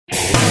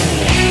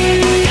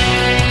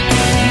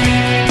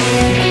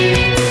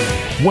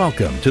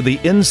Welcome to the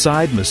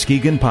Inside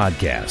Muskegon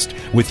podcast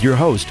with your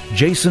host,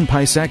 Jason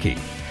Pisecki.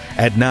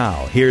 And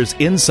now, here's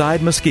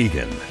Inside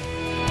Muskegon.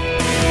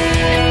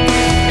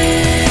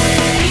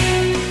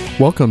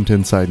 Welcome to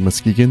Inside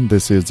Muskegon.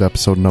 This is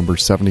episode number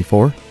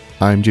 74.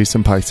 I'm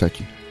Jason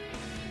Pisecki.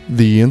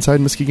 The Inside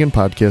Muskegon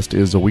podcast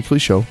is a weekly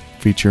show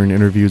featuring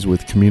interviews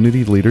with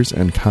community leaders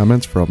and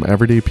comments from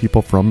everyday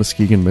people from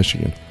Muskegon,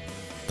 Michigan.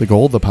 The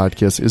goal of the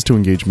podcast is to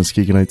engage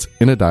Muskegonites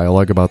in a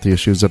dialogue about the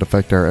issues that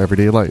affect our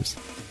everyday lives.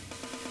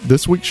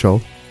 This week's show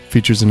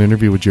features an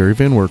interview with Jerry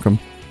Van Workum,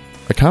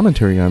 a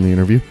commentary on the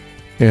interview,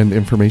 and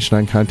information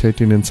on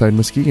contacting Inside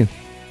Muskegon.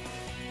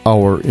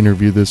 Our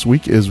interview this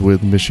week is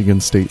with Michigan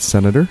State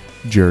Senator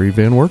Jerry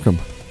Van Workum.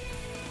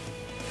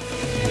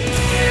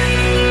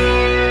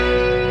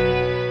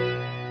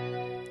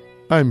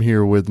 I'm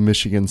here with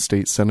Michigan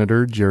State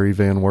Senator Jerry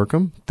Van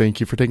Workum. Thank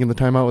you for taking the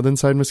time out with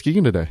Inside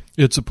Muskegon today.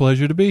 It's a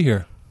pleasure to be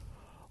here.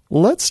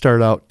 Let's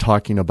start out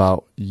talking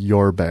about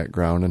your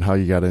background and how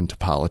you got into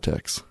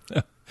politics.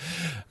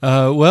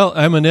 Well,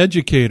 I'm an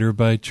educator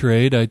by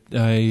trade.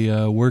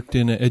 I worked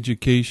in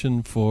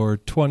education for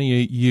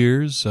 28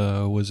 years,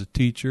 was a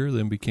teacher,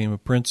 then became a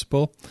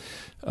principal,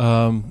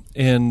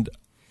 and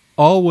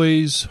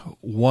always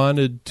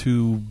wanted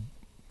to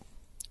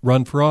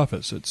run for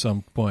office at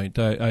some point.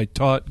 I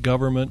taught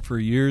government for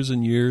years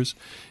and years,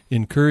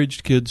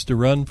 encouraged kids to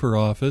run for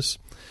office.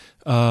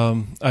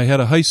 I had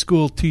a high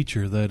school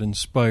teacher that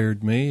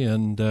inspired me,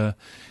 and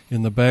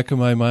in the back of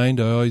my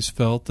mind, I always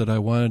felt that I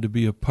wanted to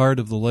be a part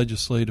of the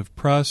legislative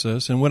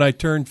process. And when I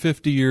turned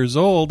 50 years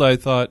old, I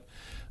thought,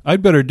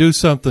 I'd better do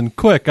something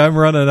quick. I'm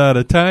running out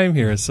of time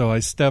here. So I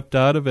stepped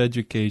out of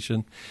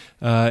education,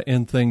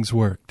 and things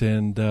worked.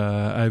 And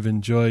I've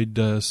enjoyed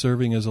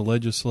serving as a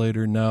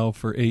legislator now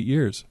for 8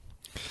 years.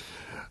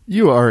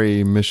 You are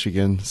a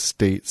Michigan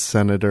State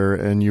Senator,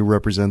 and you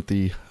represent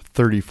the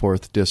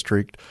 34th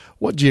District.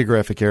 What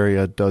geographic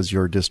area does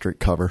your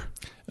district cover?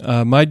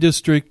 My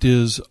district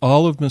is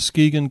all of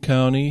Muskegon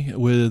County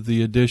with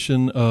the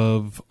addition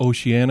of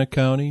Oceana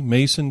County,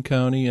 Mason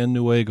County, and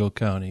Newaygo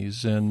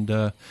counties. And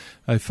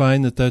I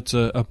find that that's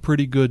a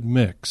pretty good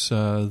mix.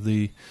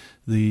 The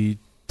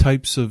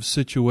types of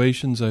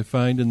situations I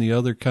find in the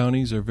other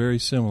counties are very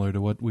similar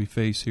to what we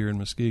face here in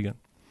Muskegon.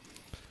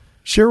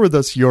 Share with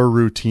us your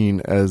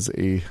routine as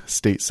a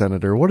state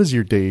senator. What does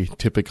your day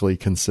typically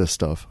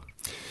consist of?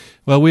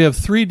 Well, we have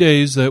 3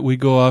 days that we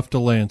go off to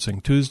Lansing,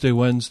 Tuesday,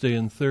 Wednesday,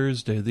 and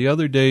Thursday. The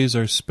other days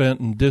are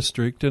spent in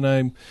district, and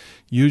I'm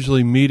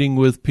usually meeting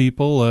with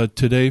people.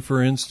 Today,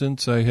 for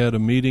instance, I had a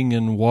meeting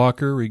in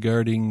Walker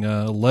regarding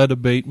lead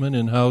abatement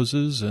in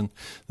houses, and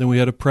then we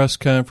had a press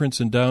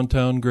conference in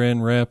downtown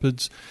Grand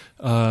Rapids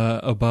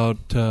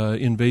about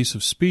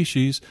invasive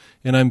species,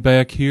 and I'm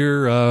back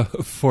here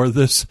for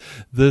this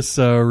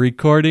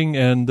recording,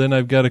 and then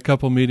I've got a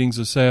couple meetings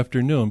this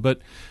afternoon.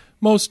 But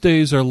most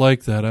days are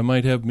like that. I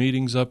might have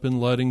meetings up in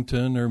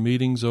Ludington or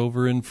meetings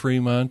over in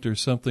Fremont or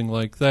something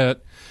like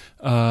that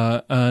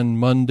on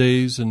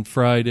Mondays and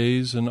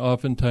Fridays and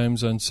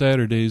oftentimes on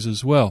Saturdays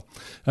as well.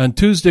 On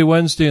Tuesday,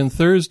 Wednesday, and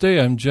Thursday,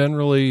 I'm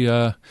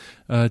generally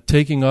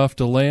taking off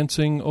to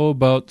Lansing,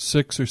 about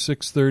 6 or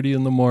 6:30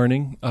 in the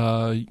morning.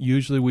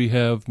 Usually we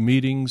have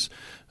meetings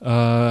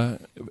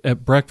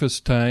at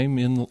breakfast time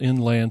in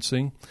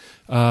Lansing.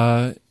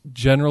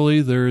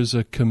 Generally, there is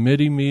a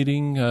committee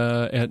meeting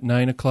at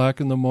 9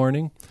 o'clock in the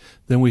morning.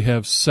 Then we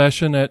have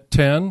session at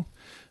 10.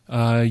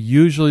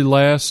 Usually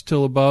lasts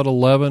till about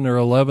 11 or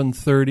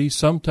 11:30.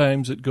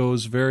 Sometimes it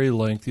goes very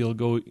lengthy. It'll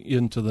go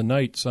into the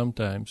night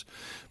sometimes.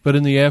 But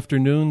in the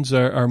afternoons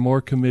are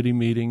more committee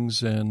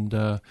meetings,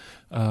 and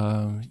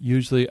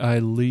usually I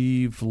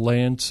leave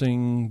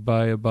Lansing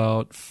by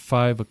about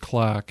 5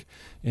 o'clock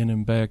and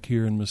am back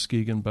here in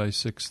Muskegon by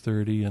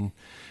 6:30. And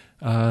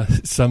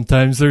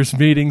sometimes there's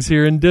meetings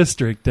here in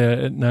district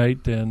at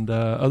night, and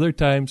other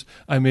times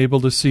I'm able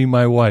to see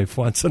my wife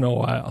once in a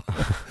while.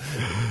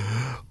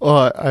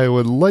 Well, I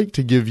would like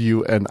to give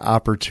you an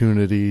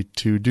opportunity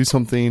to do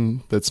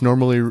something that's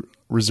normally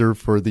reserved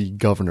for the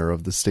governor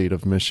of the state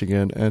of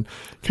Michigan and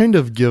kind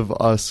of give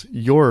us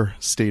your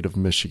state of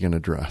Michigan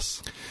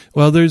address.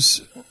 Well,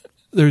 there's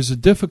a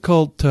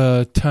difficult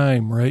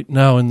time right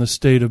now in the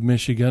state of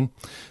Michigan.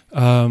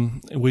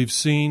 We've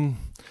seen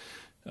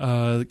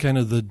kind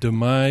of the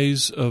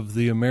demise of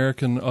the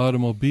American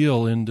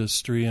automobile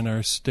industry in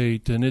our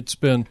state, and it's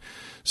been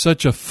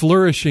such a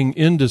flourishing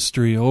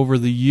industry over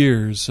the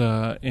years,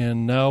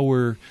 and now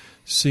we're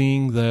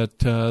seeing that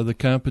the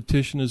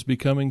competition is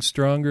becoming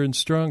stronger and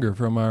stronger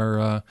from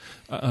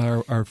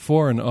our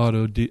foreign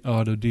auto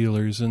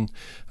dealers, and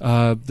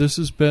this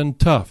has been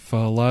tough. A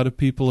lot of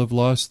people have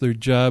lost their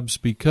jobs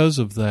because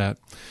of that.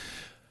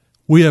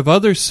 We have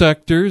other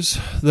sectors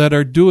that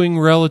are doing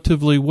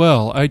relatively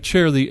well. I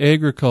chair the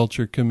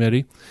Agriculture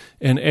Committee,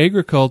 and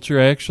agriculture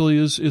actually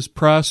is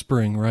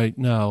prospering right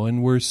now,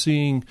 and we're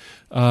seeing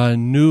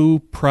new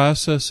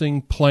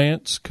processing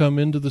plants come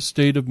into the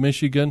state of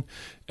Michigan.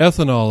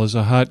 Ethanol is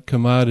a hot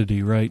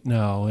commodity right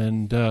now,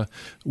 and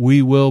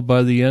we will,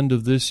 by the end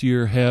of this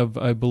year, have,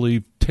 I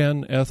believe,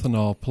 10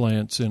 ethanol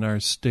plants in our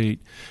state,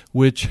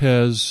 which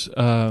has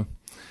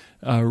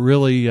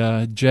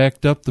really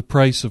jacked up the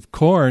price of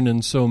corn,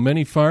 and so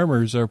many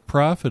farmers are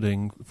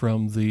profiting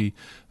from the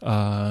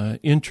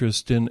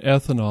interest in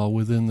ethanol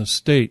within the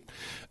state.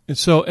 And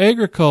so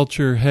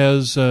agriculture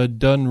has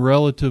done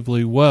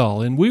relatively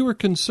well, and we were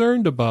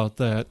concerned about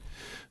that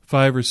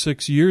 5 or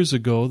 6 years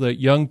ago, that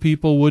young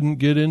people wouldn't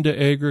get into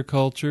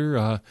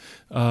agriculture,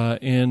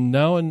 and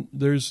now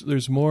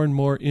there's more and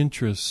more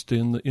interest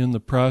in the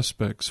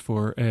prospects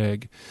for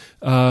ag.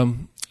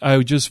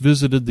 I just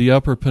visited the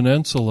Upper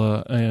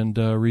Peninsula and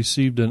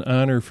received an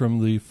honor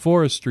from the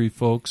forestry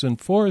folks, and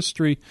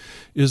forestry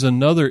is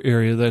another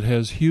area that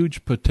has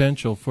huge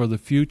potential for the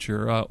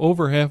future.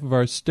 Over half of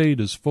our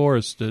state is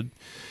forested,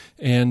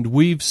 and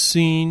we've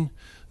seen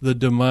the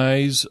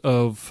demise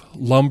of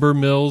lumber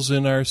mills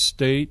in our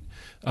state.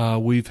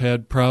 We've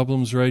had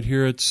problems right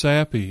here at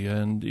Sappi,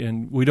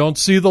 and we don't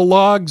see the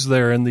logs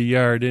there in the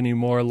yard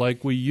anymore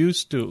like we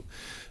used to.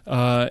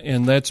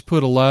 And that's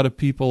put a lot of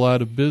people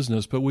out of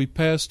business. But we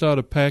passed out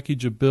a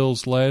package of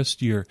bills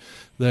last year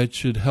that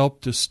should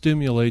help to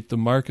stimulate the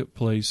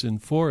marketplace in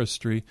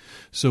forestry,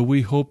 so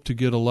we hope to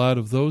get a lot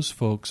of those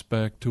folks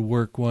back to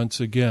work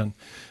once again.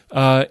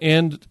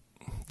 And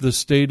the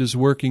state is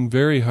working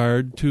very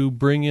hard to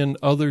bring in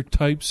other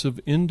types of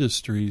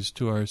industries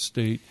to our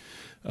state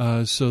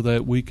so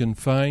that we can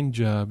find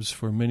jobs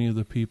for many of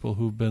the people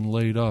who've been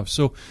laid off.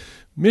 So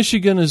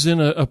Michigan is in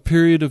a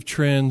period of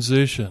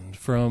transition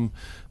from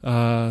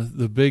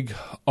the big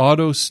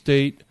auto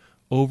state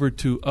over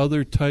to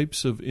other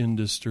types of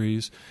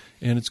industries,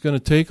 and it's going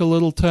to take a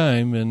little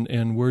time,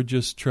 and we're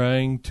just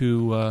trying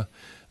to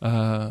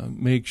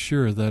make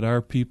sure that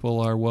our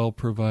people are well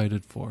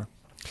provided for.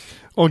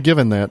 Well,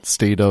 given that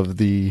state of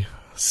the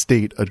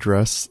state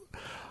address,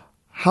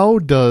 how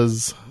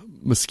does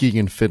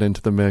Muskegon fit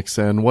into the mix,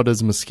 and what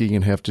does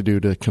Muskegon have to do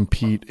to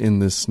compete in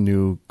this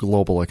new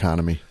global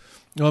economy?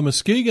 Well,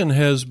 Muskegon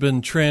has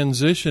been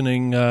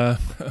transitioning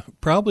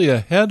probably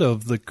ahead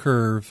of the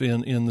curve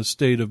in the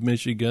state of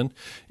Michigan,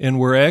 and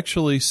we're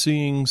actually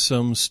seeing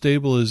some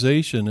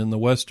stabilization in the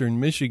western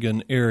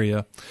Michigan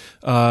area.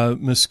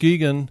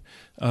 Muskegon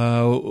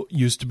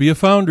used to be a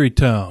foundry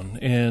town,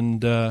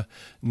 and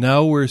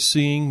now we're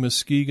seeing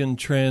Muskegon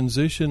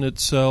transition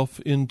itself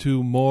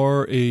into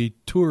more a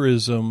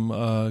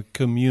tourism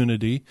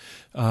community.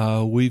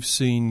 We've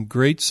seen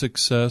great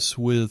success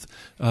with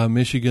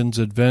Michigan's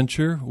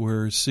Adventure.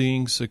 We're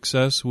seeing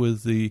success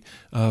with the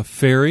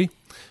ferry.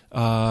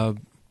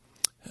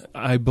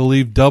 I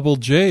believe Double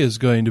J is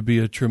going to be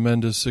a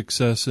tremendous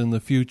success in the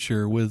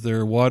future with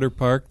their water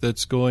park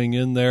that's going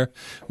in there.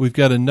 We've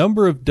got a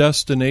number of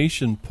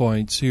destination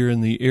points here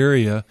in the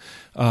area.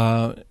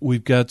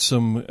 We've got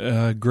some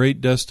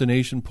great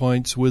destination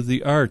points with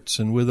the arts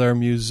and with our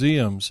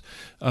museums.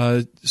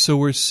 So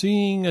we're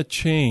seeing a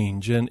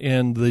change,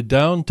 and the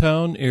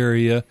downtown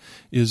area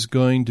is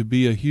going to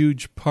be a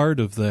huge part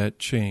of that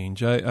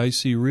change. I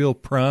see real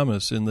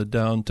promise in the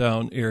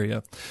downtown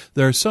area.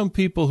 There are some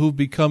people who've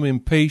become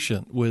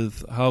impatient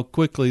with how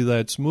quickly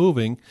that's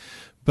moving,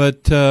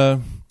 but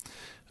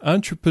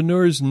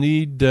entrepreneurs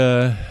need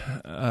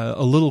a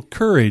little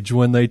courage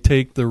when they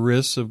take the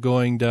risks of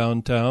going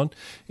downtown,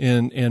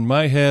 and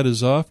my hat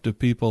is off to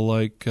people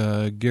like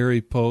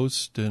Gary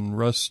Post and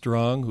Russ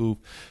Strong, who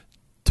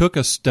took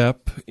a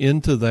step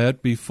into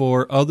that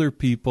before other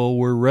people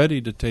were ready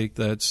to take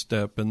that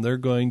step, and they're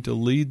going to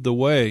lead the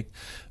way.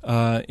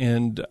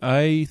 And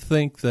I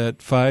think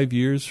that 5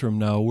 years from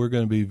now, we're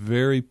going to be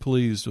very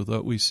pleased with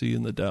what we see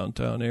in the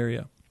downtown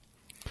area.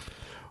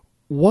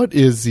 What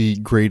is the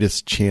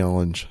greatest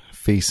challenge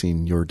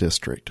facing your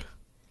district?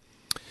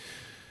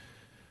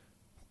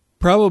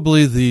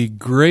 Probably the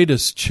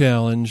greatest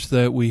challenge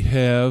that we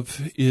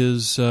have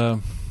is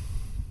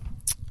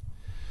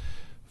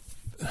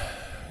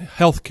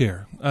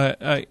healthcare.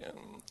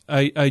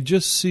 I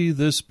just see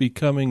this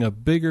becoming a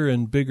bigger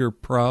and bigger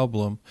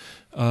problem,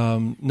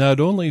 not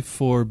only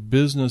for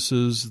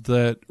businesses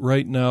that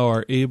right now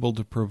are able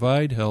to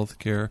provide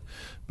healthcare,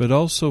 but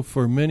also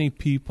for many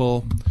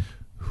people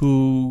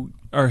who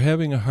are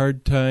having a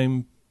hard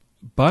time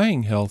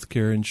buying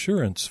healthcare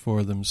insurance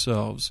for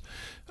themselves.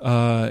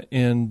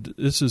 And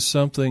this is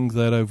something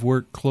that I've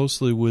worked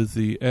closely with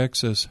the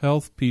Access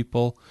Health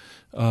people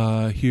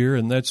here,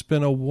 and that's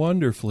been a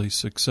wonderfully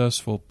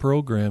successful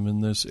program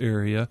in this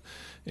area.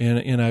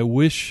 And I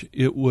wish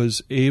it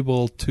was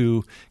able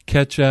to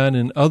catch on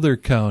in other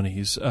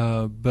counties,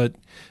 but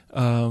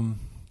I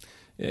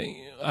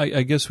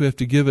guess we have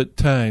to give it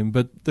time.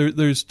 But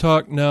there's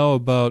talk now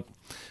about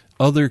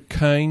other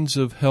kinds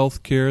of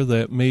health care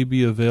that may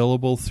be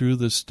available through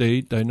the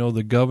state. I know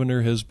the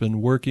governor has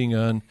been working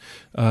on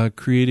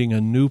creating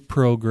a new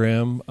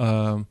program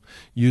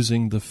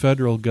using the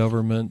federal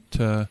government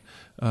to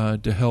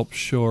help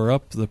shore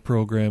up the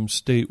program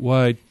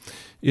statewide.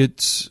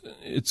 It's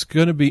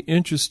going to be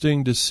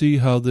interesting to see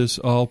how this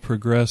all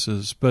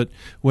progresses. But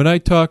when I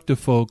talk to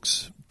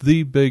folks,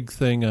 the big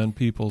thing on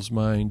people's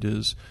mind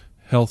is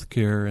health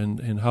care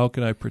and how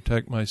can I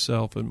protect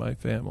myself and my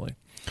family.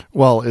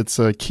 Well, it's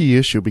a key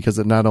issue because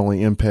it not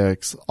only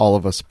impacts all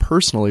of us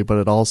personally, but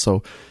it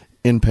also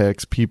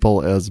impacts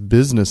people as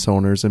business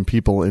owners and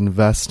people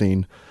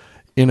investing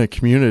in a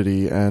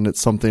community. And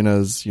it's something,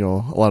 as a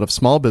lot of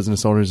small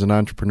business owners and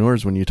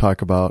entrepreneurs, when you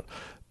talk about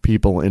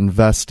people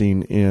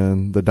investing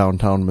in the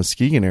downtown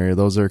Muskegon area,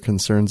 those are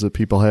concerns that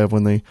people have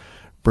when they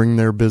bring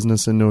their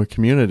business into a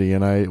community.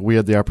 And we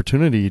had the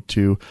opportunity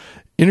to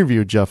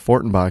interview Jeff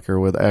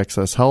Fortenbacher with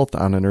Access Health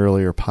on an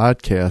earlier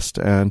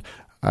podcast, and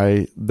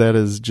that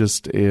is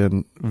just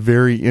a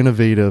very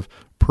innovative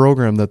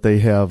program that they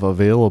have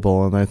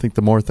available. And I think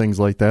the more things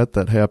like that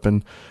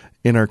happen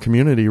in our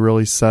community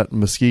really set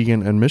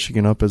Muskegon and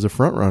Michigan up as a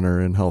front runner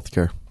in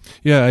healthcare.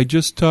 Yeah, I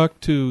just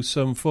talked to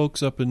some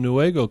folks up in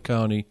Newaygo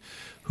County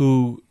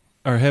who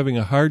are having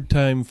a hard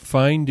time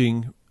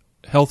finding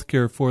health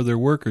care for their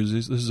workers.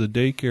 This is a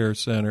daycare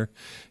center.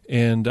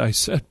 And I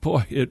said,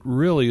 boy, it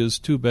really is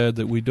too bad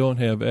that we don't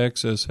have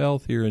Access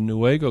Health here in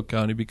Newaygo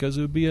County, because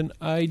it would be an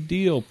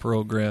ideal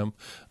program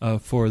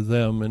for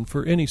them and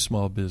for any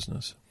small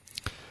business.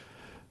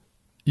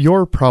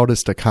 Your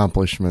proudest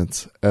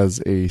accomplishments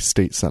as a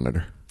state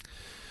senator?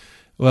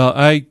 Well,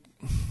 I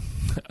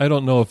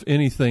don't know if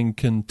anything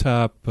can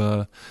top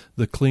the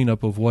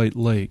cleanup of White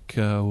Lake.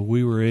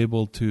 We were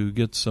able to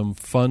get some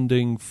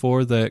funding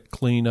for that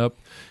cleanup,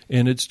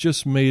 and it's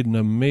just made an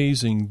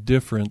amazing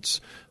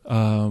difference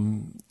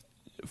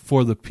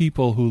for the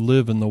people who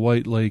live in the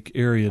White Lake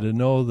area, to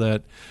know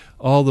that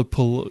all the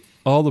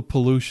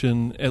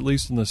pollution, at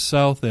least in the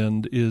south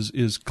end,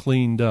 is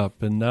cleaned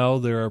up, and now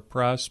there are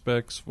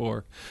prospects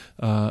for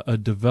a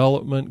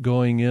development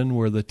going in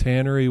where the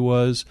tannery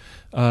was,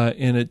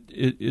 and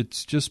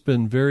it's just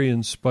been very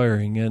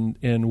inspiring.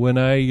 And when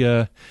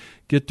I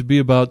get to be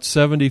about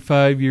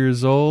 75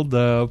 years old,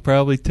 I'll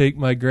probably take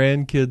my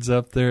grandkids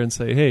up there and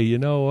say, hey, you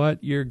know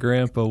what? Your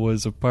grandpa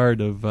was a part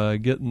of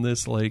getting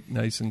this lake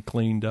nice and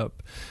cleaned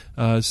up.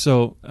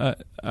 So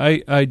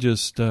I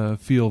just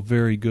feel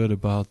very good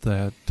about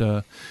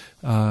that.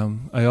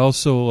 I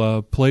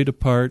also played a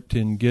part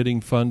in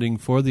getting funding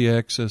for the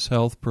Access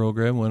Health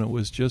program when it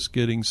was just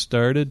getting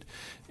started,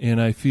 and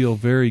I feel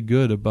very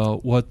good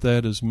about what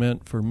that has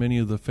meant for many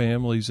of the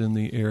families in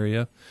the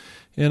area.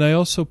 And I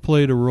also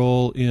played a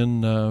role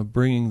in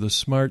bringing the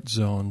Smart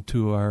Zone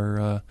to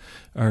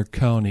our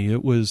county.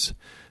 It was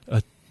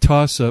a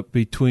toss-up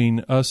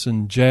between us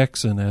and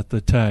Jackson at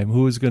the time,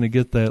 who was going to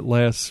get that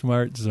last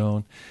Smart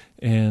Zone.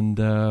 And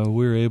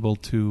we were able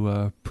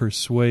to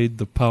persuade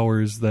the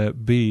powers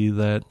that be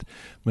that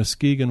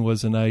Muskegon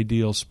was an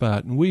ideal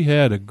spot. And we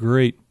had a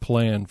great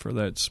plan for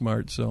that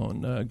Smart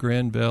Zone.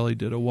 Grand Valley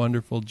did a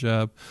wonderful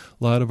job.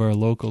 A lot of our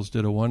locals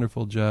did a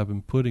wonderful job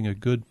in putting a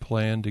good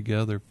plan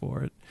together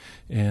for it.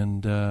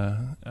 And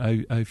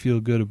I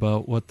feel good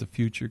about what the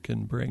future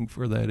can bring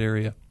for that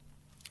area.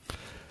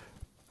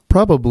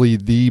 Probably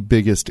the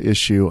biggest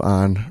issue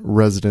on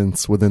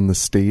residents within the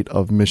state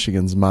of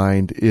Michigan's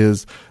mind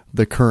is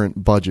the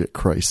current budget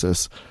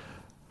crisis.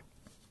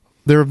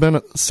 There have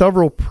been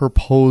several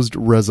proposed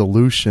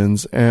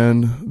resolutions,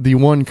 and the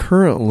one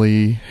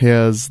currently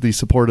has the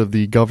support of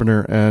the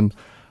governor and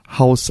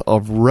House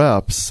of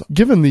Reps.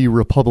 Given the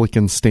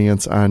Republican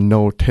stance on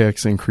no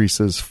tax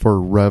increases for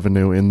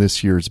revenue in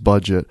this year's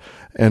budget,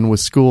 and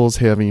with schools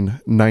having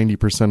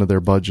 90% of their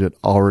budget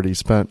already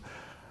spent,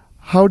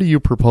 how do you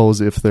propose,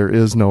 if there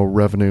is no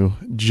revenue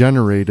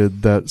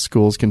generated, that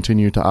schools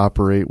continue to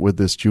operate with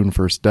this June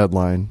 1st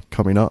deadline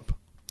coming up?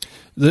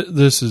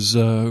 This is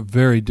a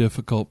very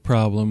difficult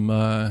problem.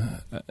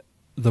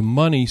 The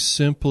money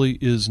simply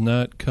is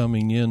not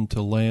coming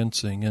into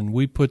Lansing, and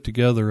we put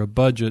together a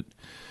budget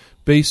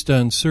based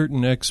on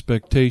certain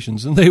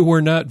expectations, and they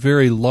were not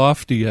very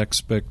lofty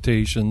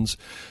expectations,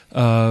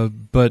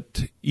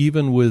 but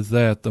even with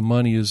that, the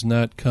money is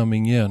not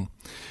coming in.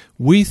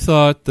 We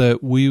thought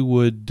that we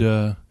would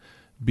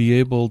be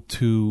able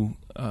to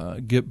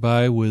get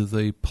by with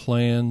a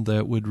plan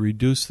that would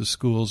reduce the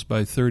schools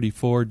by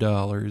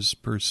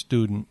 $34 per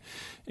student.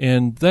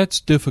 And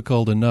that's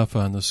difficult enough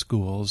on the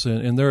schools.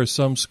 And there are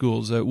some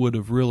schools that would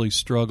have really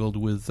struggled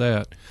with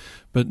that.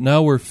 But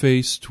now we're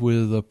faced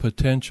with a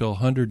potential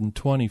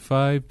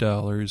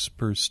 $125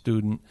 per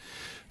student.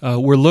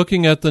 We're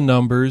looking at the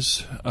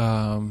numbers.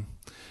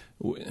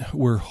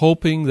 We're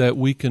hoping that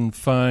we can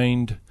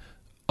find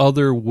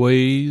other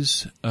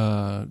ways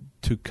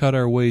to cut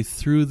our way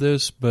through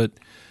this, but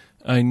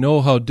I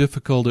know how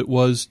difficult it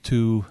was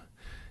to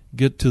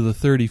get to the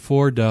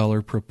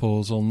 $34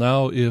 proposal.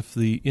 Now, if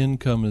the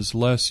income is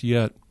less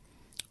yet,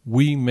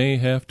 we may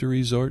have to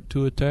resort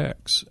to a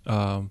tax.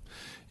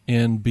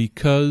 And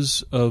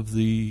because of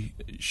the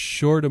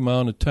short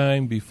amount of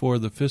time before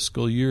the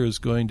fiscal year is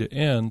going to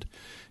end,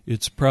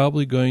 it's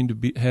probably going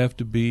to have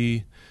to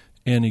be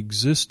an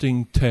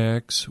existing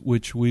tax,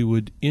 which we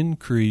would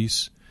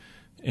increase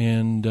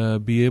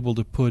and be able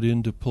to put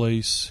into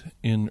place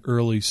in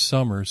early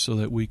summer so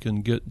that we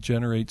can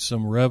generate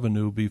some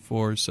revenue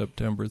before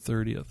September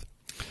 30th.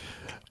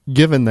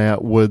 Given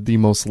that, would the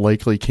most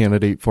likely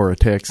candidate for a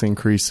tax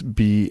increase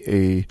be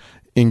a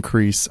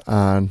increase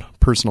on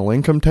personal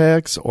income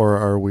tax, or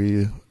are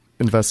we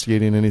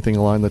investigating anything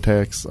along the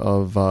tax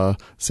of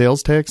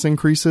sales tax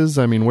increases?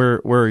 I mean,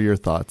 where are your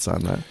thoughts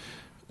on that?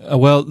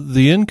 Well,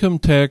 the income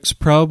tax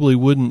probably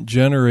wouldn't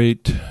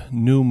generate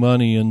new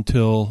money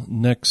until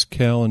next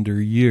calendar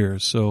year.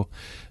 So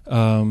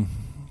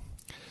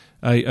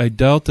I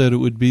doubt that it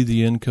would be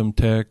the income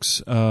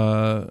tax.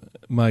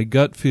 My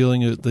gut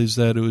feeling is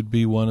that it would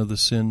be one of the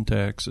sin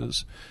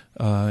taxes.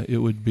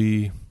 It would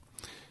be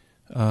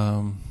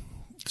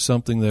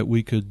something that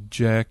we could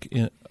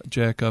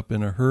jack up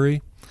in a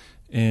hurry,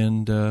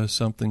 and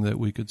something that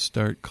we could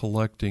start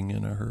collecting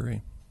in a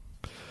hurry.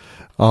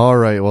 All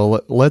right. Well,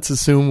 let's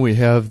assume we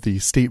have the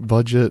state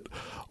budget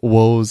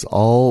woes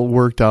all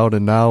worked out,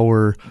 and now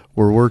we're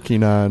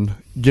working on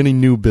getting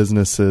new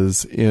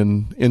businesses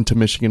into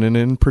Michigan, and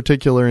in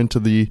particular into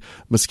the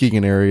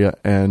Muskegon area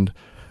and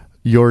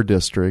your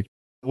district.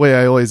 The way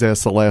I always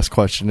ask the last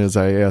question is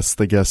I ask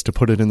the guest to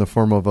put it in the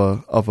form of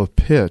a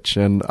pitch,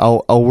 and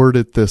I'll word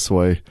it this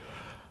way.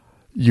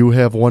 You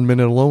have 1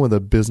 minute alone with a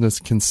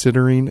business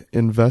considering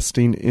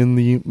investing in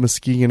the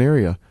Muskegon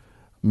area.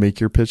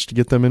 Make your pitch to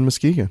get them in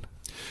Muskegon.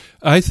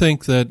 I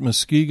think that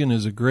Muskegon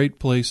is a great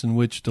place in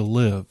which to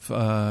live.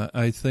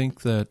 I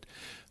think that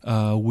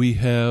we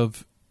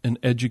have an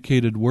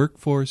educated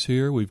workforce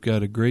here. We've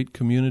got a great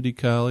community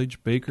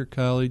college. Baker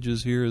College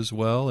is here as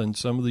well, and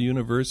some of the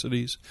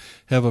universities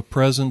have a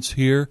presence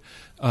here.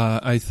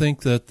 I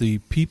think that the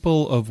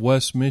people of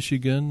West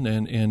Michigan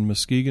and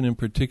Muskegon in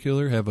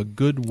particular have a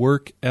good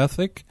work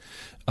ethic,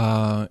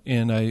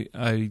 and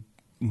I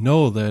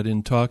know that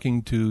in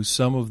talking to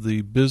some of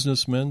the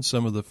businessmen,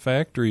 some of the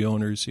factory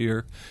owners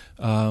here,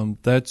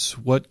 that's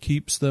what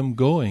keeps them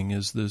going,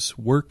 is this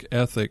work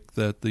ethic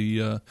that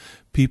the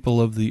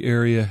people of the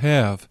area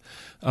have.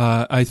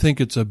 I think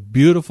it's a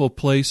beautiful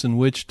place in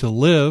which to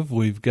live.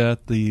 We've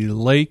got the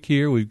lake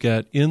here. We've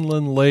got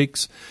inland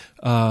lakes.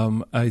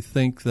 I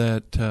think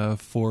that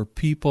for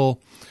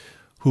people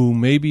who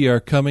maybe are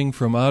coming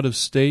from out of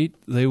state,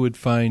 they would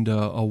find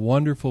a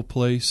wonderful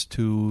place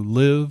to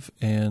live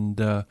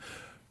and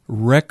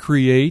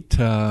recreate.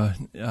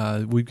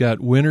 We've got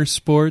winter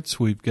sports,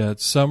 we've got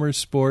summer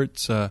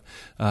sports,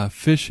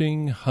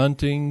 fishing,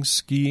 hunting,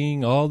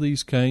 skiing, all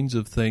these kinds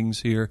of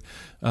things here.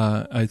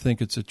 I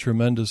think it's a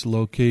tremendous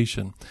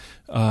location.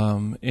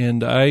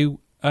 And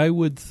I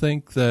would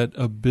think that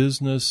a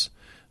business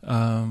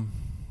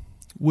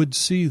would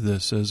see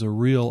this as a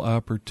real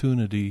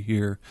opportunity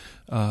here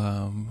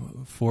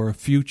for a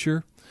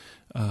future.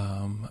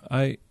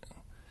 I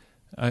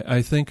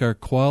think our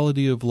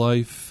quality of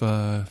life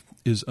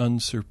is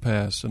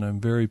unsurpassed, and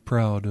I'm very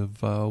proud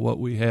of what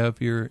we have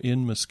here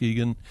in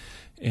Muskegon,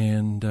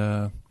 and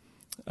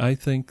I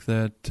think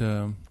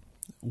that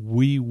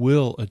we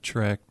will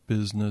attract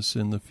business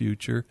in the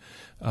future.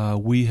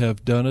 We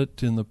have done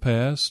it in the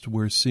past.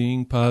 We're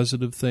seeing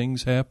positive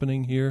things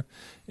happening here,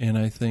 and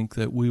I think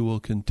that we will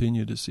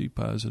continue to see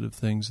positive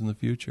things in the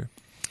future.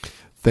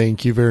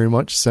 Thank you very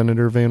much,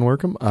 Senator Van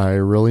Workum. I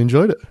really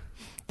enjoyed it.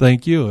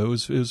 Thank you. It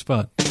was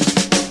fun.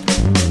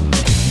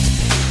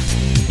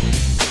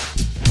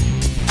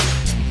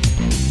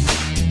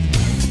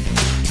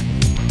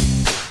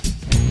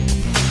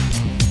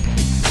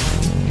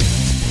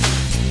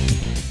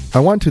 I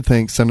want to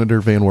thank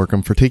Senator Van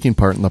Workum for taking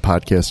part in the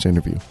podcast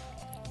interview.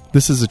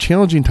 This is a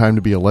challenging time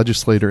to be a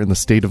legislator in the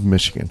state of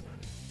Michigan.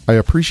 I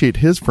appreciate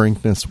his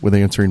frankness with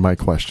answering my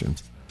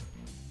questions.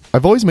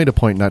 I've always made a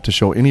point not to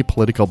show any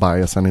political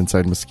bias on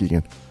Inside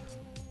Muskegon.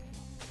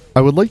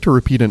 I would like to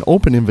repeat an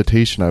open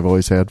invitation I've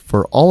always had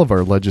for all of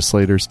our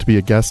legislators to be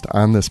a guest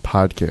on this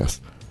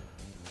podcast.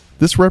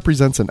 This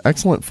represents an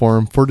excellent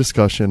forum for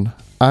discussion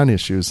on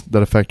issues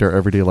that affect our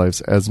everyday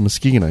lives as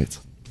Muskegonites.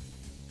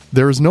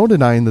 There is no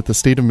denying that the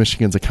state of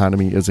Michigan's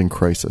economy is in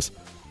crisis.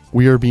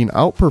 We are being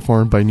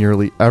outperformed by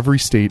nearly every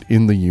state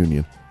in the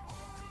union.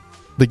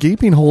 The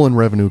gaping hole in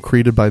revenue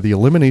created by the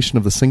elimination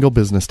of the single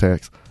business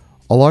tax,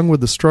 along with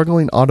the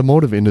struggling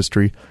automotive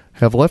industry,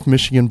 have left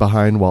Michigan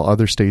behind while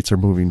other states are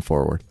moving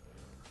forward.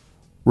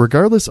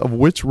 Regardless of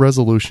which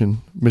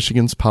resolution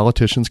Michigan's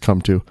politicians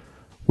come to,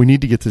 we need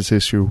to get this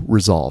issue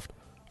resolved.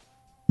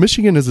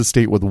 Michigan is a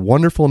state with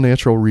wonderful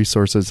natural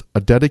resources,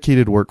 a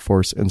dedicated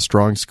workforce, and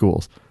strong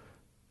schools.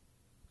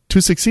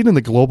 To succeed in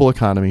the global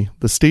economy,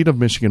 the state of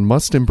Michigan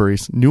must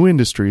embrace new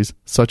industries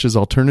such as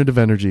alternative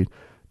energy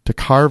to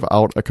carve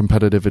out a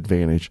competitive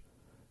advantage.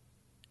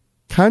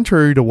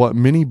 Contrary to what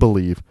many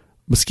believe,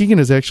 Muskegon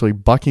is actually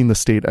bucking the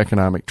state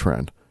economic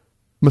trend.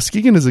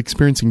 Muskegon is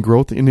experiencing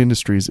growth in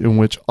industries in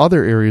which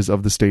other areas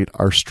of the state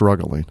are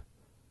struggling.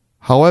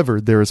 However,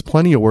 there is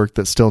plenty of work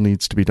that still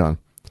needs to be done.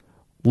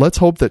 Let's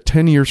hope that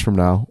 10 years from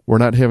now, we're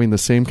not having the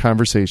same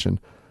conversation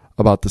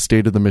about the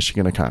state of the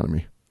Michigan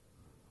economy.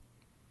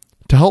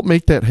 To help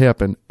make that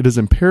happen, it is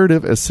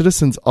imperative as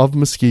citizens of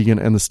Muskegon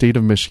and the state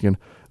of Michigan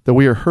that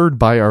we are heard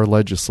by our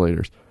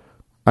legislators.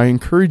 I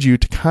encourage you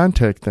to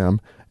contact them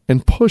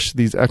and push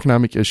these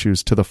economic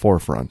issues to the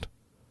forefront.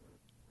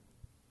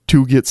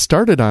 To get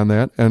started on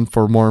that, and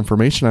for more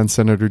information on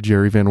Senator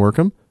Jerry Van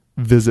Workum,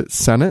 visit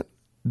Senate.com.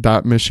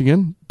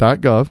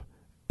 senate.michigan.gov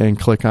and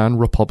click on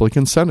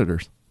Republican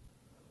Senators.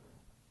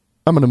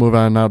 I'm going to move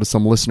on now to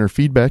some listener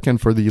feedback,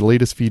 and for the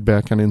latest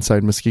feedback on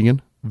Inside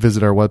Muskegon,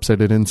 visit our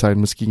website at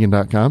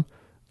InsideMuskegon.com.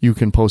 You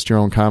can post your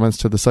own comments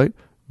to the site,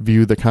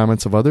 view the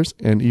comments of others,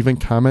 and even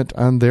comment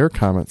on their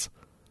comments.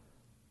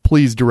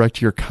 Please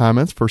direct your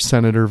comments for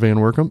Senator Van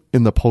Workum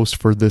in the post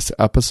for this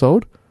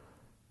episode.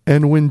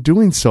 And when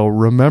doing so,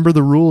 remember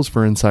the rules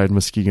for Inside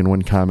Muskegon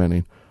when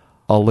commenting,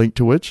 a link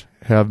to which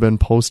have been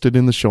posted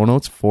in the show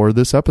notes for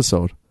this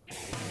episode.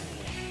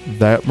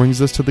 That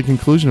brings us to the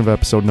conclusion of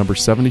episode number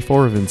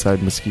 74 of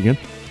Inside Muskegon.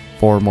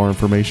 For more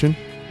information,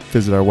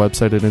 visit our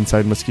website at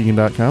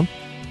InsideMuskegon.com.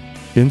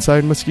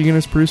 Inside Muskegon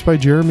is produced by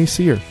Jeremy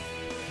Sear.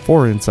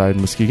 For Inside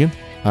Muskegon,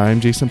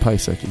 I'm Jason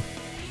Piasecki.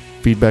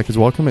 Feedback is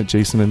welcome at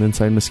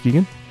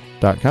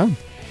jason@InsideMuskegon.com.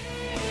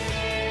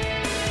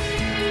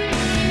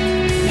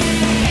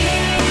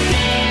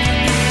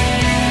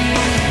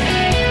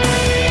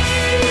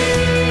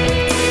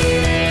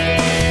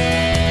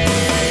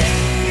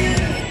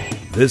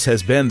 This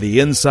has been the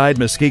Inside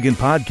Muskegon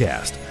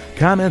podcast.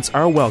 Comments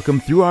are welcome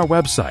through our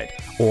website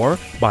or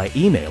by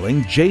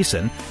emailing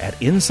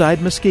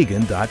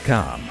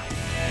jason@InsideMuskegon.com.